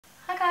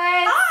Hi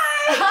guys.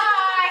 Hi.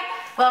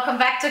 Hi. Welcome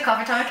back to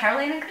Coffee Time with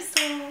Carolina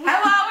Kristal.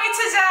 How are we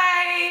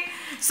today?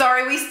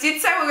 Sorry, we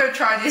did say we were going to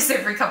try this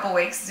every couple of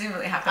weeks. It didn't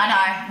really happen. I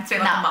know. It's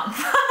been like a month.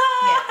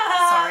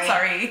 Yeah,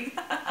 sorry.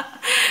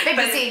 Been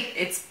busy.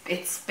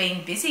 It's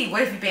been busy.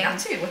 What have you been up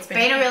to? What's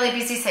been a really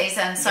busy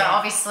season. So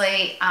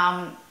obviously,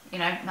 you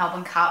know,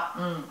 Melbourne Cup,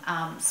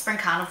 Spring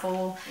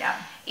Carnival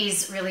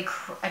is really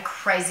a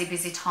crazy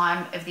busy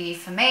time of the year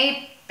for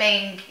me.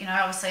 Being, you know,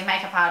 obviously a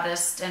makeup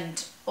artist,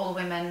 and all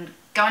the women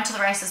going to the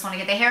races want to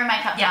get their hair and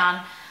makeup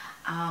done.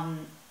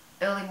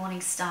 Early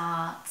morning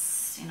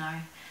starts, you know,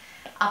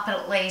 up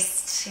at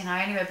least, you know,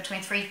 anywhere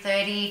between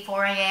 3:30,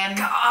 4 a.m.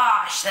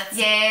 Gosh, that's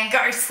a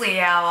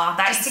ghostly hour.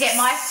 That just to get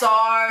my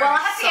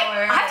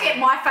I have to get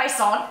my face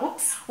on.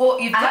 Oops. Well,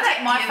 you've got to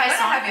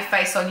have your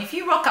face on. If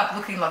you rock up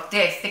looking like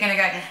death, they're going to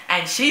go,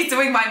 and she's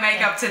doing my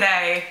makeup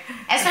today.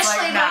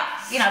 Especially like,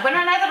 when, you know, when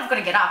I know that I've got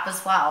to get up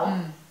as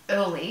well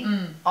early,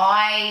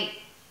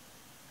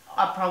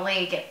 I'll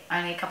probably get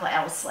only a couple of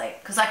hours sleep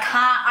because I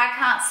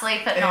can't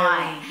sleep at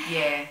night.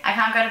 Yeah, I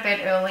can't go to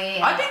bed early.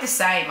 I'd be the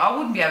same. I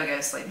wouldn't be able to go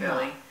to sleep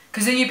early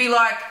because then you'd be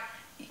like,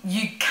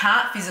 you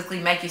can't physically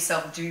make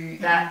yourself do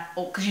that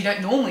because you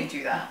don't normally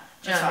do that.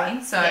 Do you know what I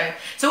mean? So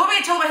what we're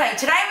going to talk about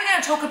today, we're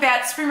going to talk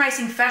about spring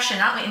racing fashion,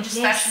 aren't we? And just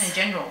fashion in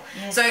general.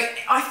 Yes. So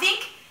I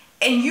think,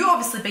 and you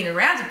obviously been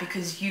around it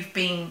because you've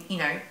been, you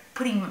know,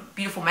 putting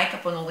beautiful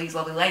makeup on all these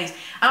lovely ladies.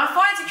 And I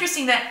find it's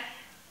interesting that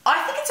I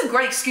think it's a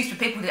great excuse for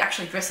people to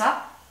actually dress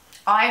up.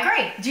 I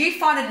agree. Do you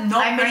find that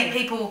not many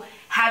people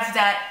have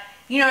that,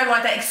 you know,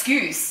 like that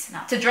excuse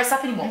to dress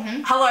up anymore?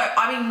 Hello,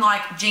 I'm in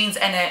like jeans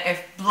and a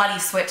bloody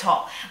sweat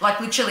top. Like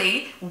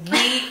literally,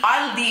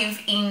 I live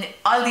in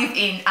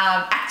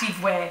active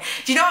wear.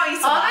 Do you know what I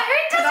used to like?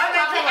 Who doesn't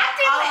love the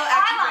active wear?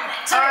 I love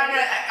it too. All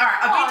right,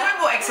 I've been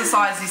doing more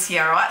exercise this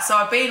year, right? So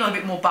I've been a little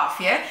bit more buff,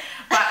 yeah?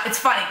 But it's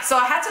funny. So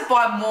I had to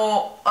buy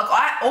more, like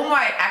all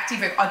my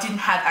activewear, I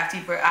didn't have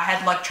activewear. I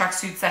had like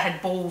tracksuits that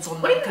had balls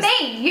on them. What do you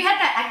mean? You had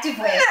no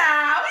activewear?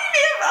 Nah, what do you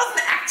mean I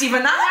wasn't active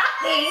enough?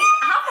 Nothing.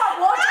 Half my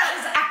wardrobe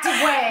was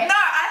activewear. No,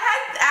 I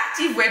had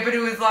activewear, but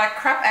it was like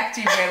crap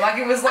activewear. Like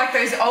it was like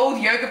those old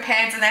yoga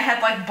pants and they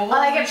had like balls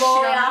they get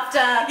ball after.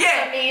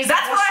 Yeah,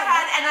 that's what I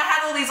had. And I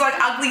had all these like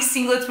ugly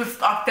singlets with,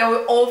 they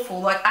were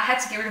awful. Like I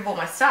had to get rid of all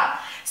my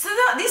stuff. So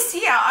this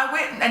year I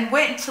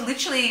went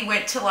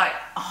to like,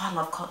 oh, I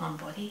love cotton on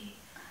body.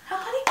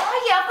 How bloody? Oh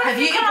yeah, have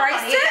you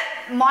embraced it?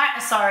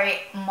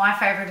 My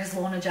favourite is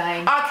Lorna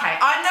Jane. Okay,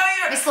 I know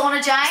you're Miss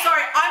Lorna Jane.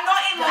 Sorry, I'm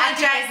not in Lorna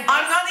Jane.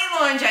 I'm not in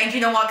Lorna Jane. Do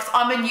you know what? Because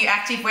I'm a new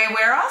activewear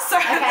wearer. So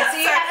okay, so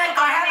you haven't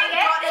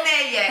gotten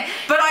there yet.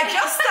 But I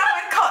just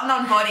started cotton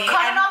on body.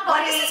 Cotton on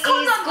body is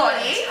cotton on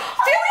body. These.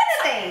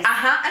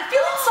 And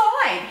feel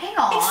inside. Hang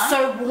on. It's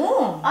so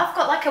warm. I've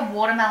got like a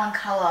watermelon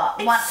colour.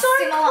 It's so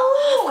similar.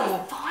 cool.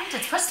 Oh, find it.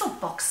 It's still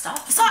boxed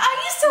up. So I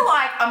used to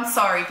like, I'm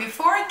sorry,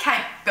 before I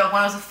came,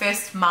 when I was the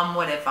first mum,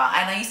 whatever,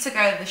 and I used to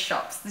go to the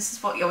shops. This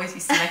is what you always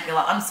used to make me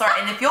like, I'm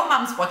sorry. And if your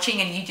mum's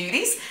watching and you do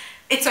this,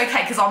 it's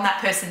okay because I'm that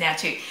person now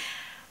too.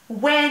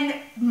 When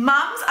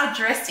mums are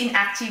dressed in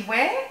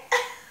activewear,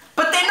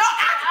 but they're not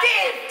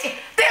active.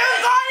 They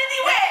haven't gone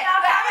anywhere.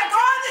 They haven't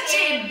gone to the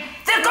gym.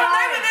 They've gone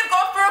over, they've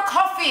gone for a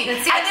coffee. And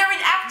they're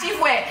in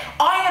activewear.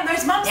 I am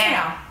those mums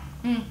now.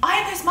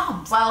 I am those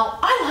mums. Well,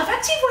 I love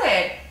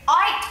activewear.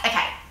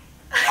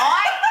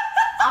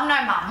 I'm no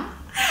mum.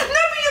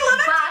 No, but you love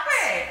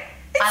activewear.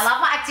 I love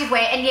my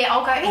activewear, and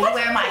I'll go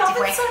anywhere in my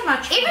activewear. So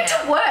much even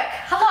to work.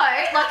 Hello,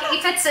 like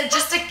if it's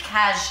just a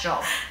cas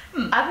job,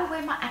 I will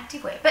wear my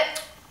activewear,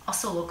 but I'll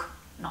still look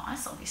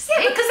nice, obviously.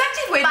 Yeah, because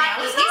activewear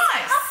now is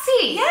nice.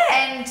 Comfy. Yeah.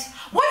 And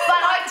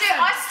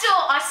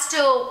I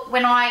still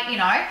when I, you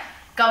know,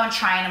 go and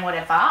train and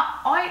whatever,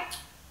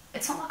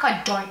 it's not like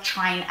I don't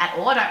train at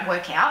all. I don't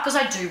work out because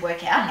I do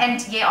work out, and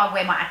I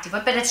wear my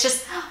activewear, but it's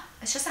just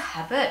a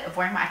habit of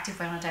wearing my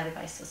activewear on a daily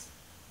basis.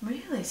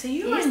 Really? So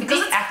you're a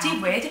big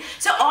activewear.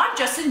 So I'm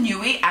just a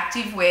newie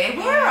activewear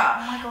wearer,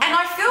 and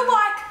I feel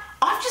like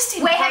I've just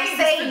embraced. Where have you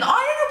been? I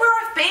don't know where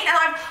I've been, and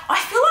I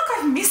feel like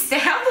I've missed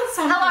out on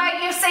something.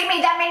 Hello, you've seen me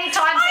that many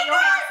times at your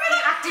house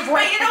in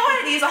activewear. But you know what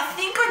it is? I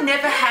think I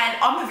never had.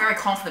 I'm a very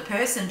confident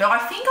person, but I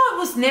think I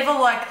was never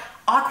like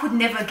I could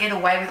never get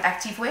away with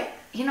activewear.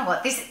 You know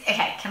what?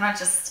 Can I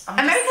just?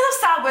 And maybe because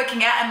I've started working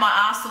out and my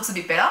ass looks a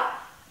bit better,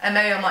 and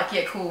maybe I'm like,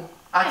 yeah, cool.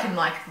 I can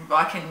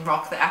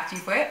rock the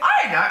activewear. I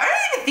don't know. I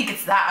don't even think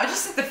it's that. I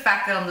just think the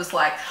fact that I'm just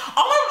like,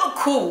 I want to look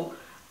cool.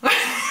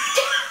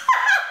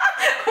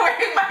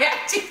 Wearing my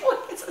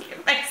activewear doesn't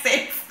even make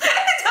sense.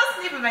 It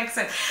doesn't even make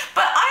sense.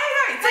 But I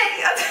don't know.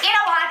 You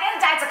know what? At the end of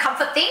the day, it's a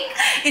comfort thing.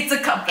 It's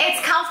a comfort. It's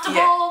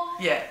comfortable.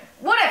 Yeah.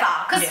 Whatever.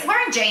 Because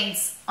wearing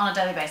jeans on a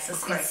daily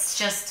basis is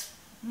just,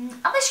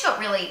 unless you've got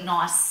really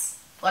nice.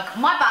 Like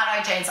my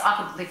Bardo jeans, I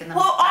could live in them.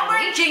 Well, I'm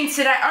wearing jeans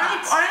today. I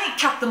only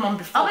chucked them on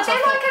before. Oh, but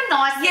they're like a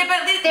nice. Yeah,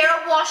 but they're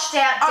a washed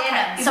out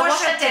denim. So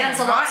washed out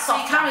denim's a lot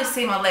softer. So you can't really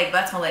see my leg.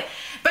 But that's my leg.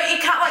 But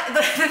you can't like the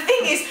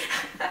thing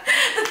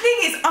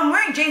is, I'm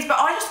wearing jeans. But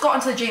I just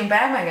got into the jean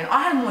bandwagon.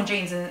 I haven't worn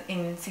jeans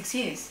in 6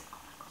 years.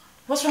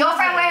 What's wrong? Your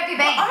friend, where have you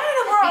been? Well, I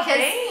don't know where I've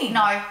been.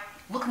 No,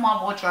 look at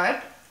my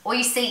wardrobe, all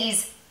you see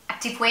is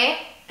activewear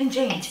and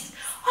jeans.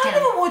 I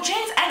never wore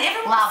jeans, and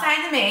everyone was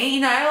saying to me,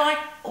 you know, like,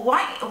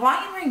 why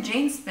are you wearing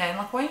jeans, man?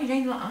 Like, why are you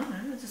jeans? Like, I don't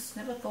know, I just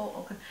never thought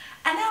I could.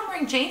 And now I'm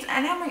wearing jeans,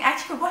 and now I'm wearing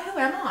activewear. Well, who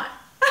am I?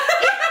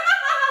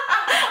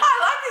 I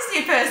like this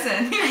new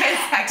person. Do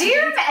you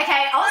remember?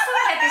 Okay, I also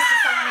said this to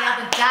someone the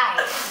other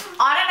day.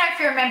 I don't know if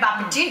you remember,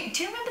 but do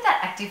you remember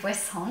that activewear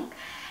song?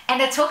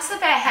 And it talks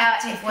about how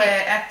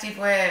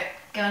activewear,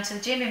 going to the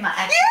gym in my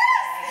activewear.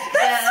 Yes,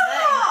 that song.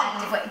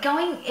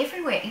 Going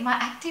everywhere in my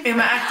activewear. In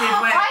my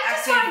activewear. I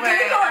just want to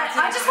Google it.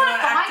 I just want to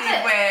find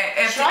it.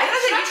 Should I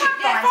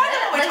find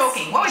it? What we're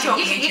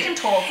talking. You can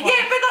talk.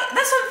 Yeah, but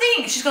that's what I'm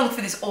thinking. She's going to look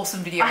for this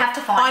awesome video. I have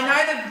to find it. I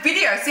know the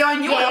video. See, I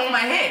knew it off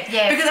my head.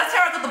 Yeah. Because that's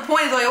how I got the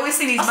point. Is I always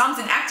see these mums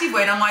in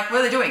activewear, and I'm like,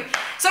 what are they doing?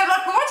 So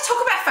like, we want to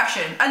talk about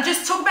fashion and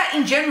just talk about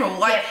in general.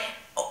 Like,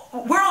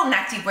 we're all in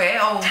activewear.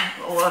 All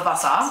of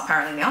us are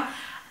apparently now.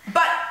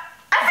 But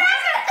I found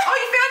it. Oh,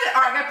 you found it.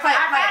 All right, go play it.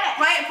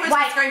 Play it. Put it on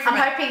the screen for me.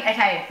 I'm hoping.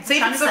 Okay. See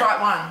if it's the right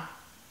one.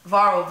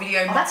 Viral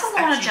video. That's a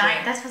Lorna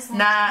Jane.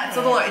 Nah, it's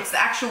not the Lorna. It's the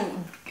actual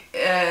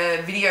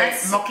video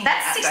mocking.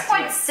 That's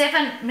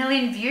 6.7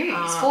 million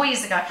views 4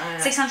 years ago.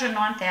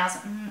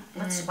 609,000.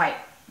 Let's wait.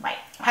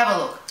 Have a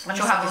look.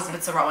 She'll have a look if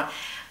it's the right one.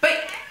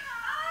 But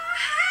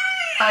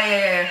oh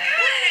yeah.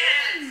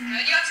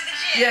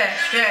 Yeah.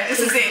 This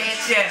is it.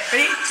 Yeah.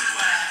 Ready?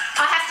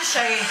 I have to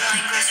show you.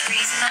 Buying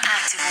groceries in my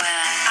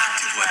activewear.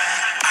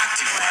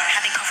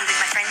 Having coffee with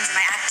my friends in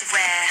my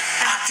activewear.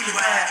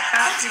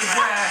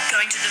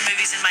 Going to the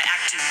movies in my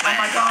activewear. Oh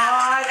my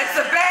god, it's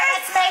the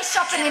best! It's me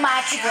shopping in my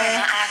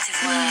activewear.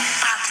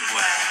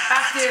 Activewear.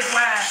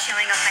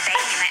 Showing off my baby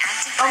in my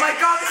activewear. Oh my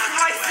god, this is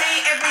what I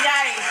see every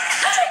day.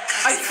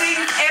 I see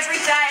this every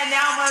day, and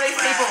now I'm one of these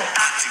people.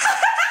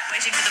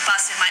 Waiting for the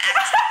bus in my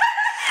activewear.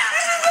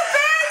 This is the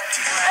best!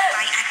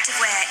 My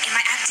activewear in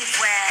my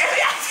activewear.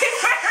 In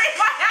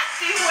my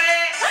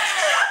activewear.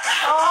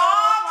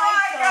 Oh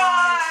my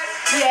god.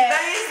 Yeah.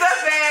 That is the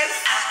best.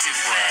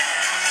 Activewear.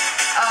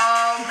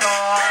 Oh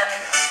god.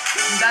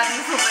 That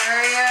is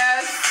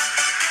hilarious.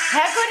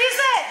 How good is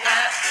it?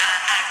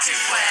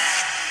 Activewear.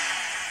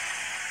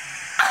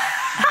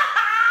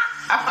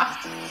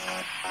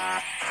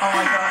 Oh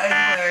my god, it's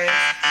hilarious.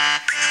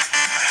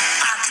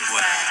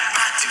 Activewear.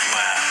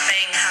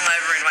 Being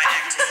hungover in my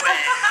activewear.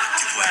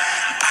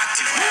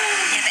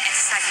 Never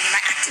exercising in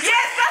my activewear.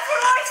 Yes, that's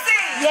what I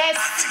see. Yes.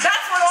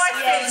 That's what I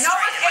see. No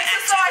one's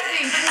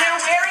exercising, but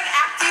they're wearing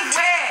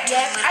activewear.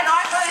 Yep. And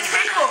I'm one of those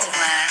people.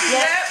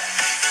 Yep.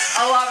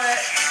 I love it.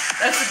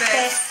 That's the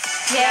best.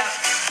 Yep.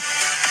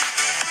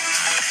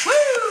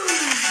 Woo!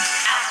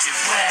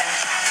 Activewear.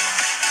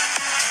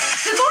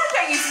 Did Laura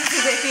Jane use this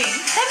as their thing?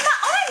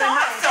 They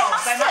must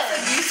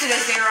have used it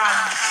as their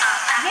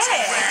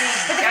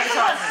But the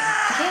advertising.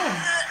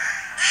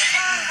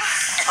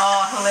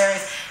 Oh,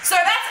 hilarious. So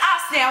that's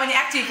us now in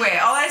activewear.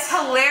 Oh, that's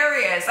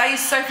hilarious. That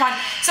is so fun.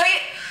 So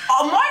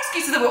my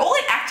excuse is that we're all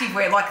in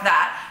activewear like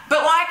that,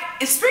 but like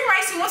if spring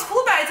racing, what's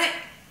cool about it is that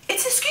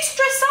it's an excuse to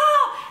dress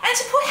up and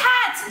to put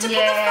hats and to put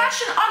the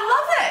fashion. I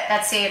love it.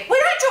 That's it. We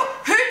don't do it.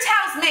 Who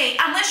tells me,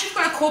 unless you've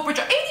got a corporate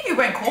job, even if you're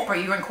wearing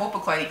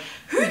corporate clothing,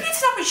 who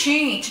gets an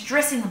opportunity to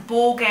dress in a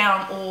ball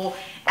gown or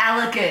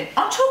elegant?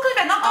 I'm talking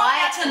about not going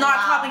out to a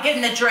nightclub and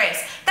getting a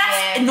dress.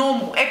 That's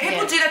normal. If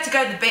people do that to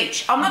go to the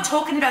beach. I'm not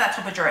talking about that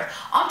type of dress.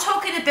 I'm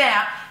talking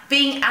about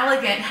being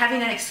elegant and having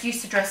that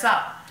excuse to dress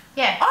up.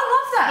 Yeah. I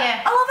love that.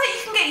 Yeah. I love that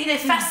you can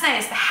get,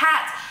 fascinators, the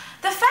hats.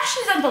 The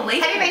fashion is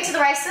unbelievable. Have you been to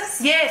the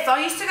races? Yes, I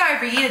used to go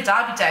every year to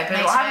Derby Day,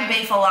 but I haven't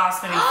been for the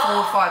last maybe 4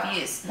 or 5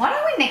 years. Why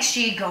don't we next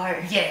year go?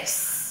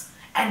 Yes.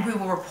 And we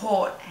will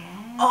report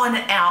on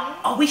our...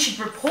 Oh, we should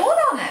report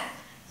on it.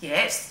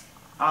 Yes.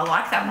 I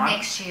like that one.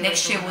 Next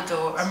year we'll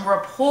do it. And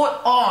report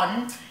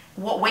on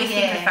what we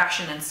think of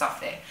fashion and stuff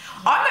there.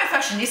 I'm no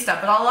fashionista,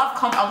 but I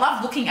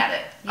love looking at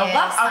it. I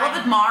love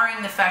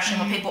admiring the fashion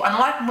when people, and I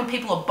like when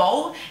people are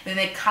bold in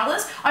their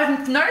colours.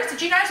 I've noticed,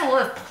 did you notice a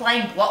lot of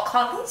plain block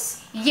colours?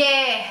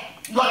 Yeah.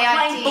 Like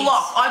plain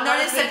block. I've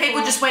noticed that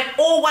people just went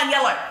all one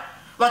yellow.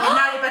 Like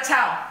Nadia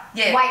Patel.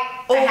 Yeah. Wait,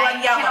 all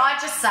one yellow. Can I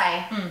just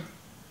say,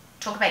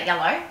 talk about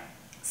yellow.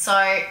 So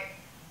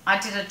I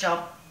did a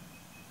job,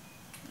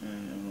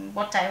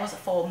 what day was it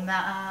for?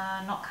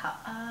 Melbourne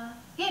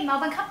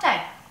Cup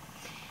Day.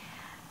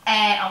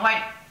 And I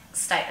won't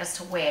state as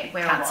to where it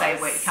was.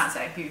 Can't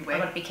say who where.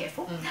 I've got to be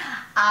careful.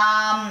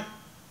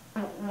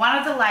 One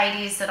of the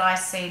ladies that I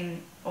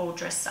seen all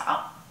dressed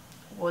up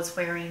was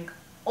wearing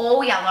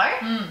all yellow,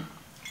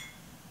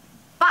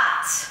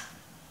 but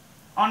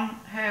on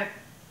her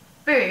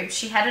boob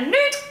she had a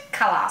nude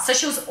colour. So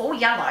she was all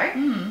yellow,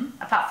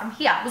 apart from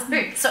here was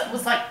boob. So it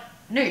was like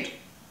nude.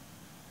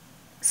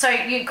 So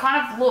you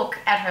kind of look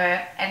at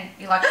her and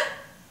you're like,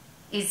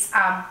 is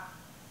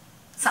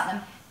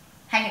something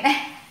hanging out?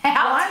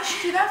 Why did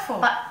she do that for?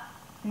 But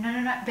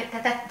no.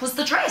 But that was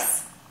the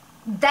dress.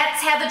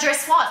 That's how the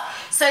dress was.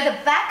 So the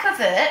back of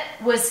it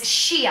was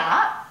sheer,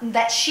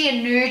 that sheer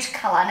nude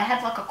colour, and it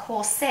had like a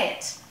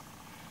corset.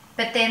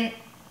 But then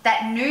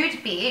that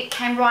nude bit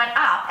came right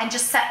up and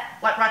just sat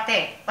like right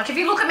there. Like if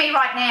you look at me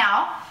right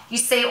now, you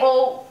see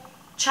all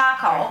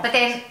charcoal, but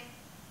then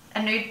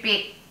a nude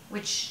bit,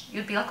 which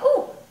you'd be like,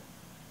 oh,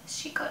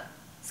 she got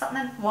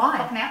something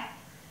popping out.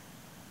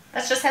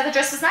 That's just how the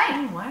dress was made.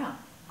 Oh, wow.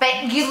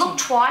 But you look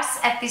twice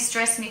at this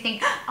dress and you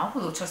think, I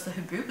would look twice,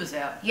 her boob was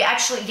out. You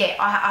actually,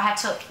 I had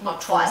to look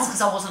twice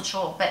because I wasn't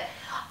sure. But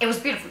it was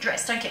a beautiful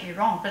dress, don't get me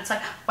wrong. But it's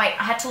like, wait,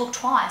 I had to look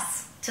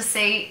twice to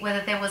see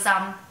whether there was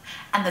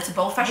and that's a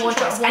bold fashion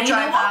choice. And you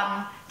know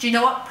what? Do you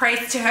know what?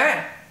 Praise to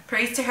her.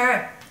 Praise to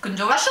her. Couldn't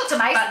do it. She looked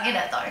amazing in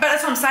it though. But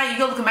that's what I'm saying. You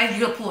gotta look amazing.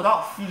 You gotta pull it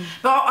off.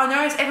 But I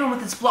notice everyone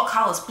with its block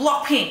colours,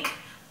 block pink,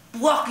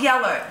 block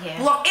yellow,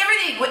 block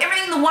everything with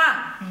everything in the one.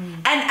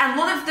 And a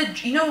lot of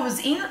the, you know what was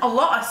in a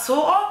lot I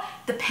saw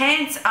the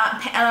pants. The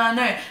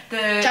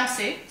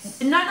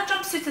jumpsuits. No, not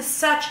jumpsuits as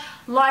such.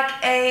 Like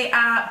a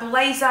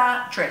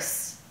blazer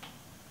dress.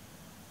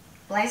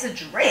 Blazer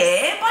dress?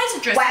 Yeah,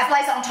 blazer dress. Wait, a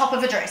blazer on top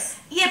of a dress?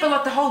 Yeah, but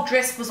like the whole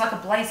dress was like a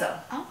blazer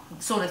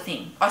sort of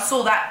thing. I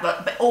saw that,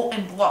 like, but all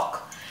in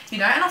block, you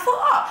know, and I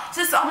thought,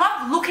 so I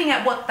love looking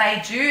at what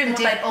they do and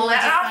what they pull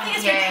out. And I think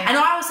it's good. And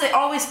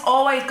I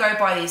always go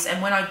by this,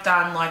 and when I've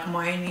done like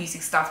my own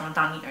music stuff and I've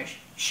done, you know,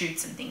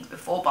 shoots and things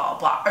before, blah,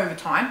 blah, blah, over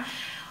time,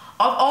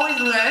 I've always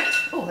learned,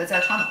 oh, that's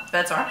our time, but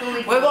that's all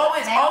right. We've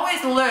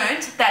always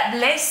learned that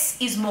less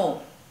is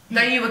more.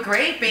 Don't you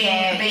agree?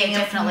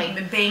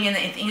 Definitely. Being in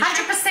the industry.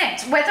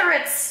 100%. Whether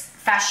it's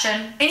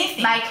fashion,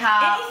 anything,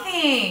 makeup,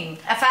 anything,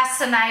 a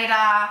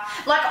fascinator.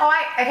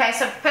 Like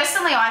so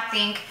personally, I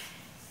think,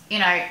 you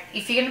know,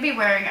 if you're going to be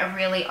wearing a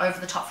really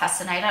over-the-top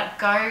fascinator,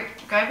 go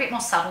a bit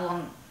more subtle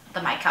on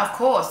the makeup. Of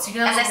course. You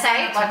know, as they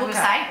say, like we were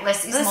saying,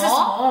 less is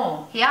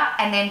more. Here,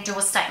 and then do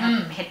a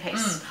statement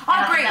headpiece.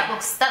 I agree.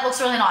 That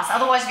looks really nice.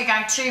 Otherwise, if you're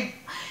going too,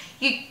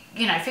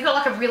 you know, if you've got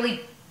like a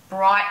really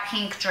bright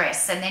pink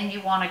dress and then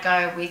you want to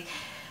go with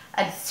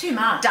too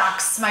much dark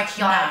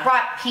smoky eye,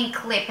 bright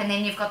pink lip, and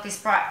then you've got this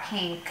bright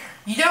pink.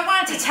 You don't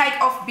want it to take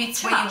off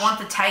bits where you want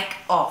to take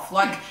off.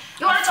 Like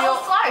you want it to all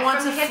flow. I want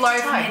to flow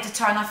from head to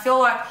toe, and I feel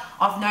like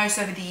I've noticed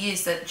over the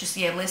years that just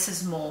less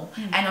is more,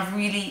 and I've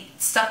really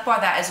stuck by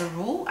that as a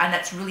rule, and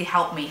that's really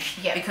helped me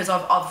because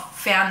I've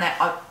found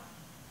that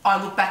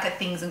I look back at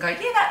things and go,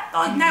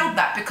 I nailed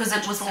that because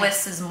it was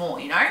less is more,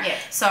 you know? Yeah.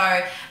 So,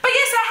 but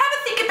so have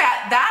a think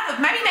about that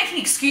of maybe making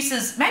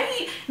excuses.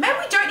 Maybe we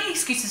don't need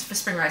excuses for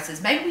spring races.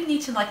 Maybe we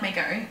need to like make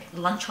our own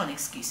lunch on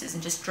excuses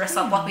and just dress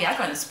up like we are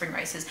going to spring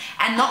races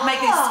and not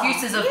make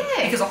excuses of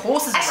because a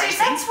horses are racing. Actually,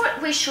 that's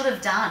what we should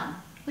have done.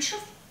 We should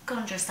have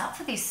gone dressed up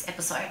for this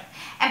episode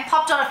and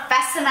popped on a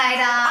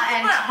fascinator.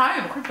 I at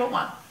home. I could have brought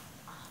one.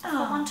 I've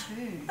got one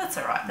too. That's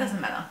alright, doesn't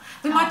matter.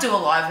 We might do a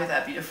live with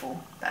our beautiful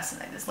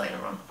fascinators later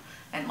on.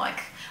 And like,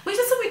 that's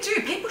what we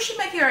do. People should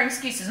make their own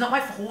excuses, not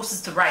wait for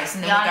horses to race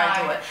and then we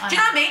go do it. Do you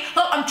know what I mean?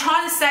 Look, I'm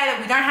trying to say that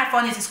we don't have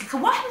fun with excuses.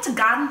 What happened to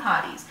garden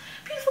parties?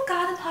 Beautiful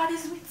garden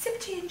parties with sip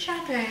tea and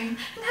champagne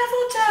and have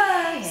hors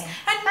d'oeuvres.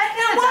 And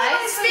why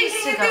am I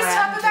speaking in this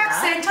type of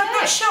accent? I'm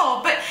not sure,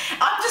 but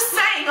I'm just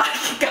saying, like,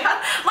 do you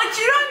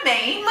know what I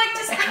mean? Like,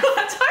 just, I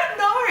don't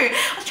know.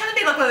 I was trying to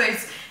be like one of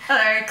those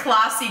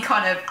classy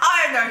kind of,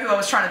 I don't know who I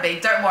was trying to be,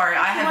 don't worry.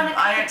 I want a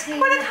cup of tea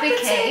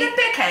and a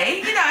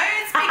Becky, you know,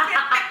 speaking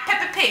of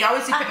Peppa Pig, I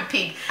always do Peppa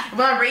Pig.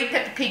 When I read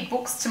Peppa Pig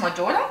books to my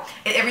daughter,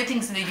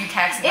 everything's in the UK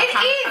accent.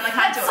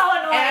 That's so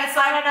annoying. And it's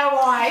like, I don't know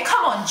why.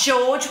 Come on,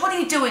 George, what are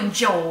you doing,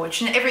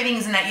 George? And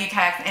everything's in that UK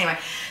accent. Anyway,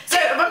 so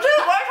what I'm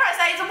trying to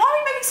say is, why do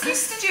we make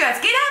excuses to do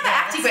that? Get out of the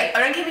activewear.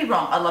 Don't get me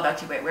wrong, I love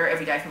activewear. Wear it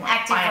every day if you want.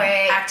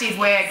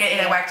 Activewear,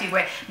 get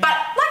activewear. But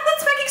like,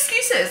 let's make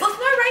excuses. Let's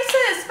no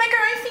races. Let's make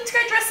our own thing to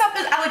go dress up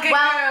as elegant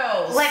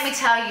girls. Let me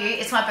tell you,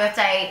 it's my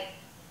birthday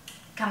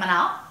coming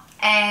up,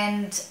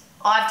 and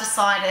I've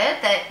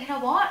decided that, you know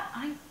what,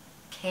 I don't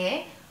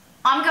care.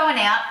 I'm going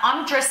out,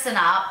 I'm dressing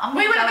up, I'm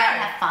going to go out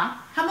and have fun.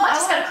 I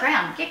just got a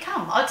crown. Yeah,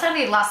 come. It's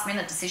only a last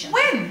minute decision.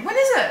 When? When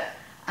is it?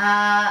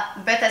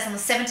 Birthday's on the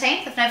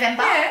 17th of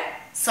November. Yeah.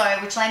 So,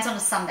 which lands on a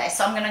Sunday.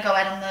 So I'm going to go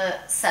out on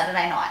the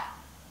Saturday night.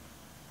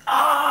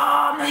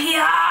 Oh, I'm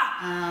here.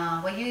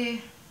 Well, you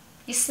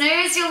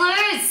snooze, you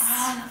lose.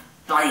 Oh, I'm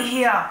bloody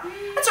here.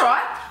 That's all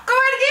right. Go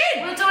out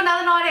again. We'll do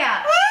another night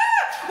out.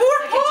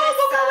 We'll go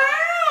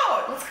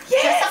out.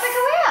 Dress up and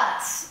go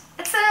out.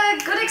 It's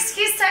a good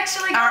excuse to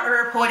actually go.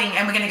 We're reporting,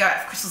 and we're going to go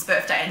out for Crystal's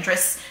birthday and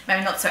dress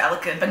maybe not so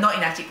elegant, but not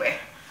in activewear.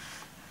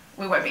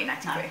 We won't be in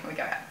activewear when we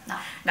go out.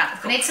 No.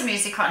 Cool. We need some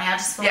music right now. I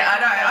just feel I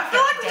know. I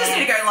feel like we just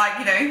need to go, like,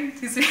 you know.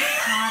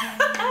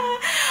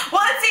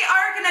 Well, that's it.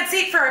 I reckon that's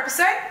it for our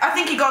episode. I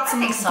think you got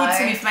some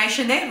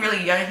information there.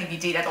 Really, I don't think you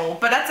did at all,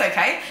 but that's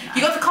okay. No.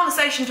 You got the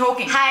conversation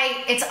talking.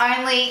 Hey, it's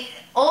only,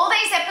 all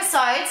these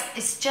episodes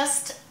is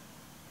just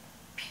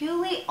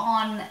purely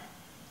on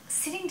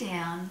sitting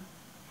down,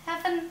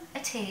 having a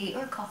tea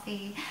or a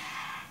coffee,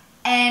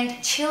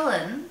 and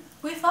chilling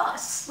with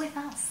us.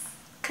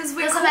 Because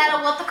doesn't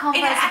matter what the convo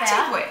is about.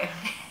 Activewear.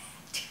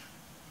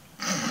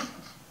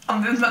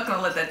 I'm not going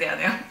to let that down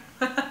now.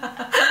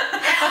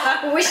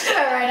 We should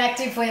have our own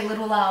activewear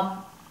little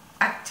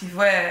Active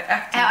wear.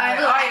 Active Our wear.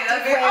 little Oh,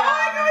 active yeah, wear, oh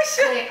my gosh.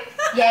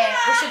 Yeah,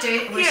 we should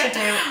do. We should do.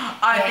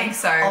 I yeah. think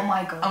so. Oh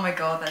my god. Oh my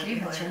god, that'd Can be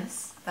you imagine?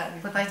 hilarious. That'd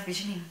be We're both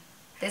visioning.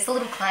 There's the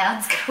little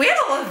clouds. We have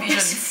a lot of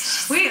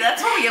visions.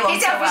 That's why we get along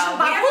Is so our vision well.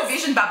 We have bubbles? a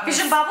vision bubbles.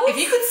 Vision bubbles? If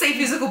you could see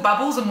physical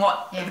bubbles and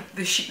what Yeah.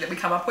 the shit that we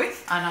come up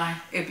with, I know.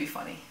 it'd be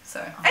funny. So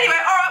anyway,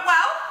 all right.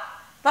 Well,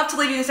 love to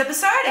leave you this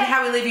episode, and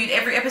how we leave you in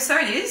every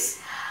episode is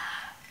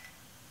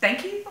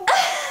thank you.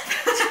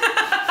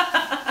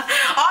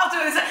 I'll do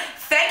this.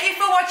 Thank you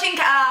for watching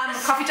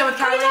Coffee Time with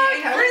Carolina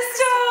and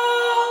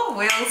Kristal.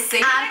 We'll see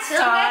you next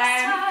Until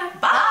next time. time.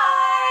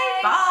 Bye.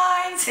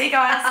 Bye. See you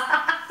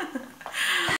guys.